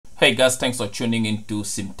Hey guys, thanks for tuning into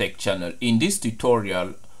CMTEQ channel. In this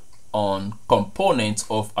tutorial on components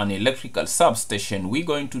of an electrical substation, we're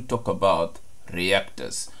going to talk about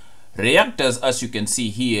reactors. Reactors, as you can see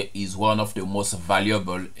here, is one of the most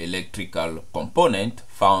valuable electrical component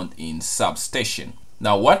found in substation.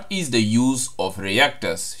 Now, what is the use of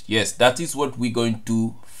reactors? Yes, that is what we're going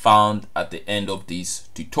to find at the end of this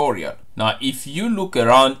tutorial. Now, if you look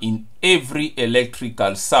around in every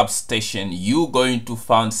electrical substation, you're going to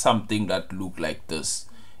find something that look like this.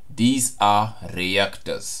 These are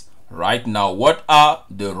reactors. Right now, what are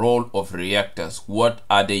the role of reactors? What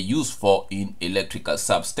are they used for in electrical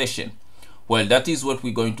substation? Well, that is what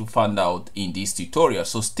we're going to find out in this tutorial.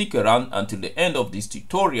 So stick around until the end of this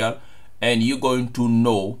tutorial and you're going to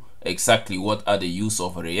know exactly what are the use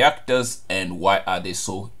of reactors and why are they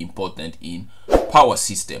so important in power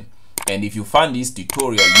system. And if you find this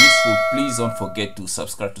tutorial useful, please don't forget to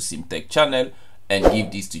subscribe to CMTEQ channel and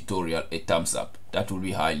give this tutorial a thumbs up. That will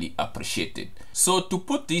be highly appreciated. So to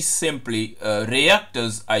put this simply,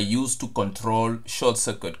 reactors are used to control short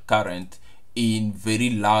circuit current in very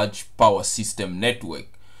large power system network.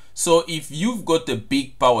 So if you've got a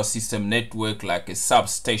big power system network like a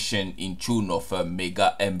substation in tune of a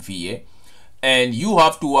mega MVA, and you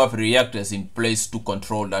have to have reactors in place to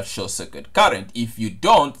control that short circuit current. If you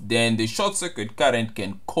don't, then the short circuit current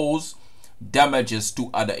can cause damages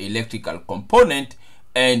to other electrical component,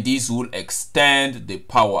 and this will extend the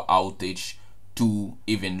power outage to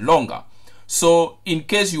even longer. So in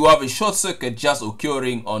case you have a short circuit just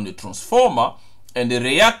occurring on the transformer, and the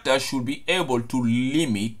reactor should be able to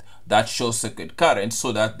limit that short circuit current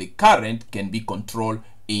so that the current can be controlled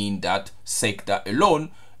in that sector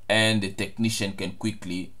alone, and the technician can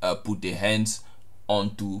quickly put their hands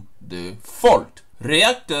onto the fault.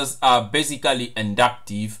 Reactors are basically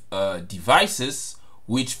inductive devices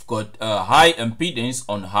which got high impedance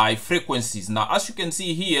on high frequencies. Now, as you can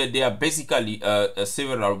see here, there are basically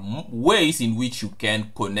several ways in which you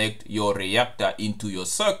can connect your reactor into your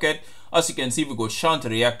circuit. As you can see, we've got shunt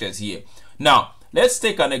reactors here. Now, let's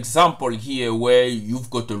take an example here where you've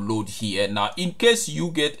got a load here. Now, in case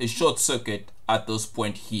you get a short circuit at this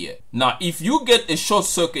point here. Now, if you get a short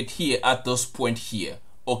circuit here at this point here,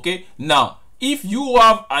 okay? Now, if you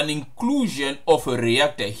have an inclusion of a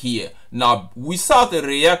reactor here, now without a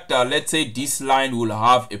reactor, let's say this line will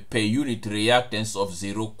have a per unit reactance of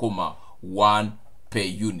 0.1 per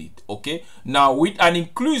unit, okay? Now, with an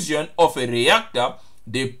inclusion of a reactor,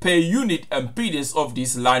 the per unit impedance of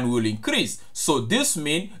this line will increase. So this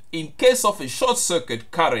means in case of a short circuit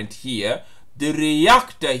current here, the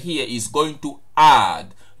reactor here is going to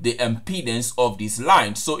add the impedance of this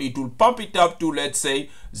line. So it will pump it up to, let's say,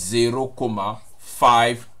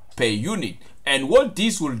 0.5 per unit. And what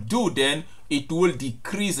this will do then, it will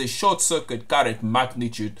decrease the short circuit current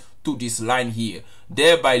magnitude to this line here,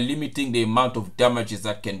 thereby limiting the amount of damages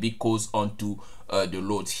that can be caused onto the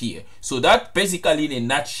loads here. So that basically in a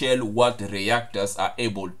nutshell what reactors are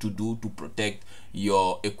able to do to protect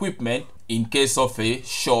your equipment in case of a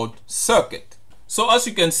short circuit. So as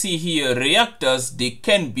you can see here, reactors, they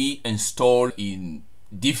can be installed in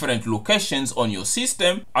different locations on your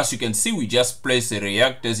system. As you can see, we just place the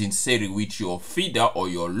reactors in series with your feeder or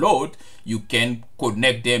your load. You can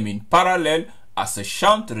connect them in parallel as a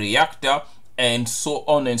shunt reactor and so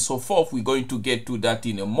on and so forth. We're going to get to that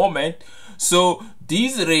in a moment. So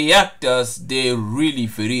these reactors, they're really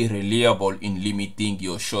very reliable in limiting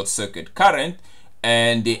your short circuit current,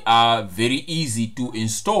 and they are very easy to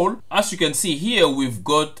install. As you can see here, we've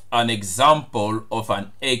got an example of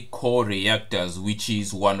an 8-core reactors, which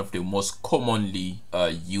is one of the most commonly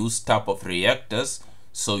used type of reactors.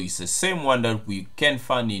 So it's the same one that we can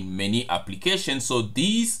find in many applications. So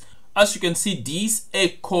these, as you can see, this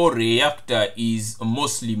 8-core reactor is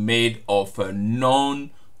mostly made of a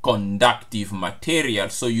non-conductive material.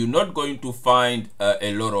 So you're not going to find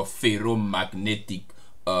a lot of ferromagnetic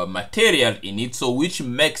material in it, so which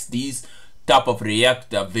makes this type of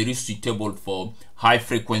reactor very suitable for high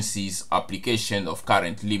frequencies application of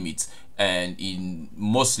current limits, and in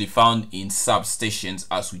mostly found in substations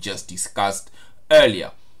as we just discussed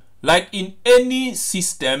earlier. Like in any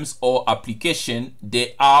systems or application,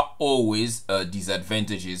 there are always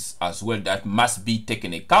disadvantages as well that must be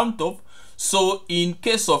taken account of. So in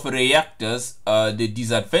case of reactors, the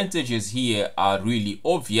disadvantages here are really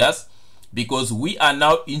obvious, because we are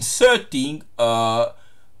now inserting an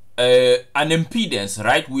impedance,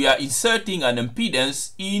 right? We are inserting an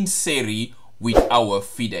impedance in series with our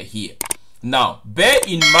feeder here. Now, bear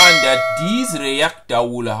in mind that this reactor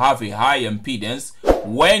will have a high impedance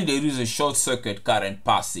when there is a short circuit current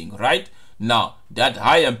passing, right? Now, that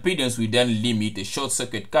high impedance will then limit the short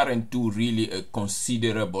circuit current to really a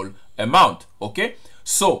considerable amount, okay?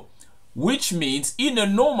 So, which means in a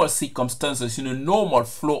normal circumstances, in a normal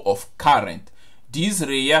flow of current, this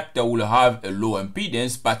reactor will have a low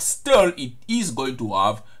impedance, but still it is going to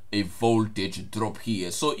have a voltage drop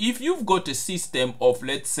here. So if you've got a system of,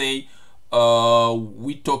 let's say,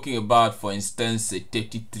 we're talking about, for instance, a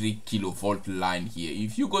 33 kilovolt line here.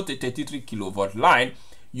 If you got a 33 kilovolt line,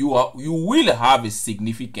 you will have a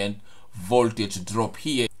significant voltage drop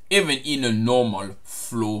here, even in a normal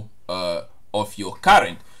flow of your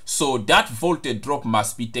current. So that voltage drop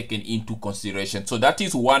must be taken into consideration. So that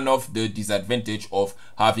is one of the disadvantages of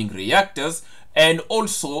having reactors, and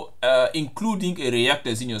also including a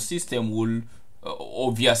reactors in your system will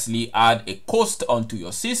obviously add a cost onto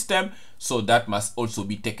your system, so that must also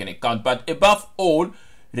be taken account. But above all,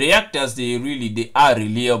 reactors, they are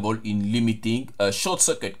reliable in limiting short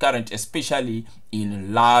circuit current, especially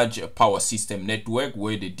in large power system network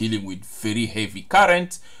where they're dealing with very heavy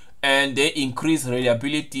current, and they increase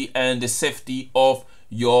reliability and the safety of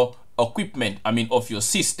your equipment, of your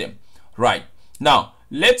system. Right, now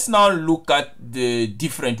let's now look at the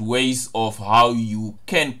different ways of how you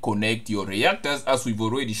can connect your reactors. As we've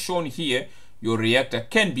already shown here, your reactor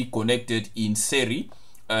can be connected in series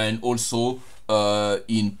and also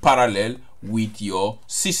in parallel with your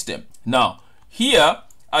system. Now here,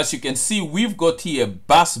 as you can see, we've got here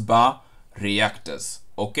bus bar reactors.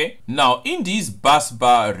 Okay, now in these bus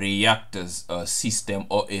bar reactors system,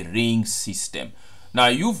 or a ring system, now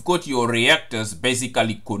you've got your reactors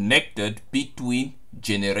basically connected between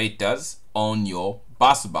generators on your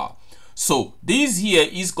bus bar. So this here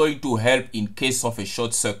is going to help in case of a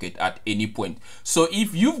short circuit at any point. So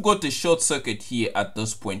if you've got a short circuit here at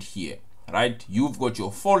this point here, right, you've got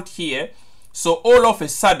your fault here, so all of a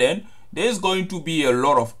sudden there's going to be a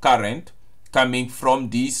lot of current coming from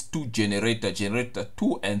these two generators, generator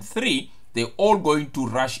 2 and 3. They're all going to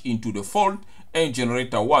rush into the fault and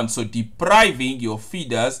generator 1, so depriving your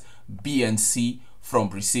feeders B and C from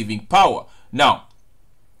receiving power. Now,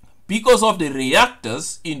 because of the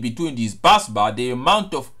reactors in between these bus bar, the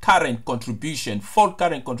amount of current contribution, fault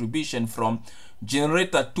current contribution from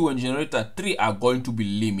generator 2 and generator 3 are going to be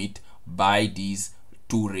limited by these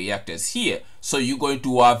two reactors here. So you're going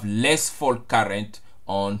to have less fault current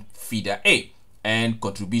on feeder A and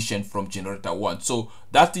contribution from generator 1. So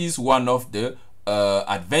that is one of the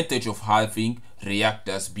advantage of having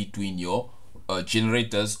reactors between your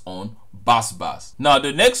generators on bus bars. Now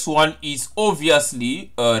the next one is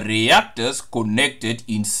obviously reactors connected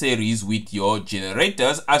in series with your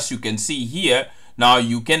generators. As you can see here, now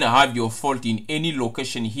you can have your fault in any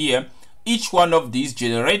location here. Each one of these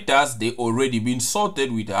generators, they already been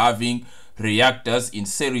sorted with having reactors in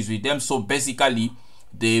series with them. So basically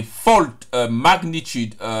the fault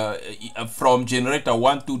magnitude from generator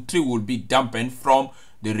 1 to 3 will be dampened from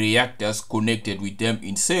the reactors connected with them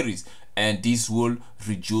in series, and this will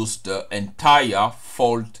reduce the entire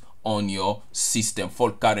fault on your system,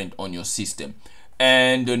 fault current on your system.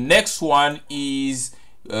 And the next one is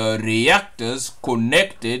reactors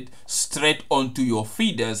connected straight onto your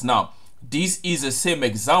feeders. Now this is the same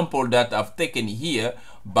example that I've taken here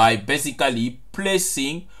by basically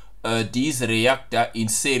placing this reactor in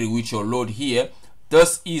series with your load here.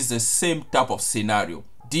 This is the same type of scenario.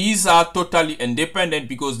 These are totally independent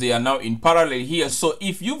because they are now in parallel here. So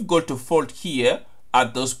if you've got a fault here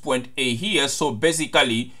at this point A here, so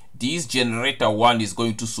basically this generator 1 is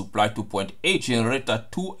going to supply to point A, generator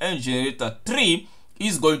 2 and generator 3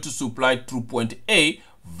 is going to supply through point A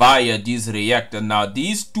via this reactor. Now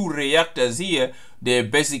these two reactors here, they're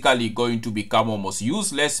basically going to become almost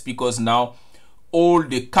useless because now all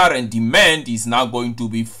the current demand is now going to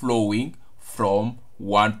be flowing from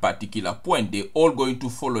one particular point. They're all going to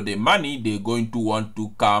follow the money. They're going to want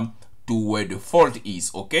to come to where the fault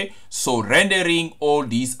is. Okay, so rendering all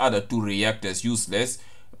these other two reactors useless,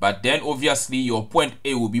 but then obviously your point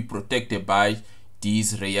A will be protected by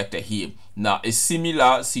this reactor here. Now a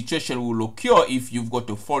similar situation will occur if you've got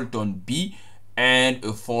a fault on B and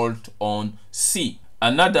a fault on C.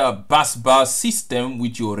 Another bus bar system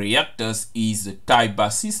with your reactors is the tie bar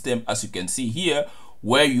system, as you can see here,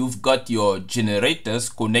 where you've got your generators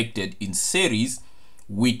connected in series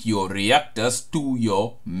with your reactors to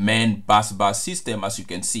your main bus bar system, as you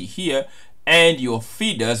can see here, and your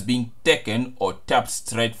feeders being taken or tapped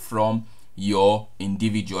straight from your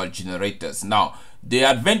individual generators. Now the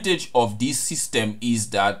advantage of this system is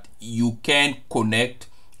that you can connect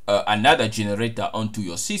another generator onto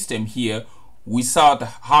your system here without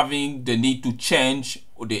having the need to change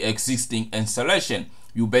the existing installation.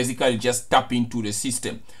 You basically just tap into the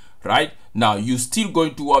system. right? Now you're still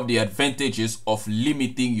going to have the advantages of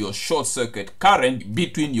limiting your short circuit current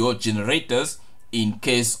between your generators in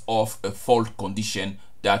case of a fault condition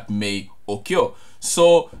that may occur.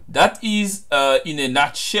 So that is in a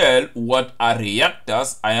nutshell what are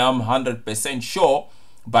reactors. I am 100% sure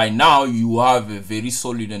by now you have a very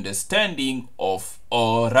solid understanding of,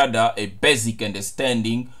 or rather a basic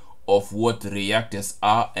understanding of what reactors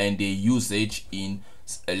are and their usage in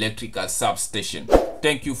electrical substation.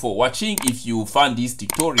 Thank you for watching. If you found this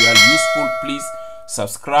tutorial useful, please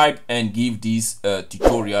subscribe and give this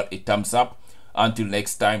tutorial a thumbs up. Until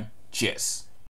next time, cheers.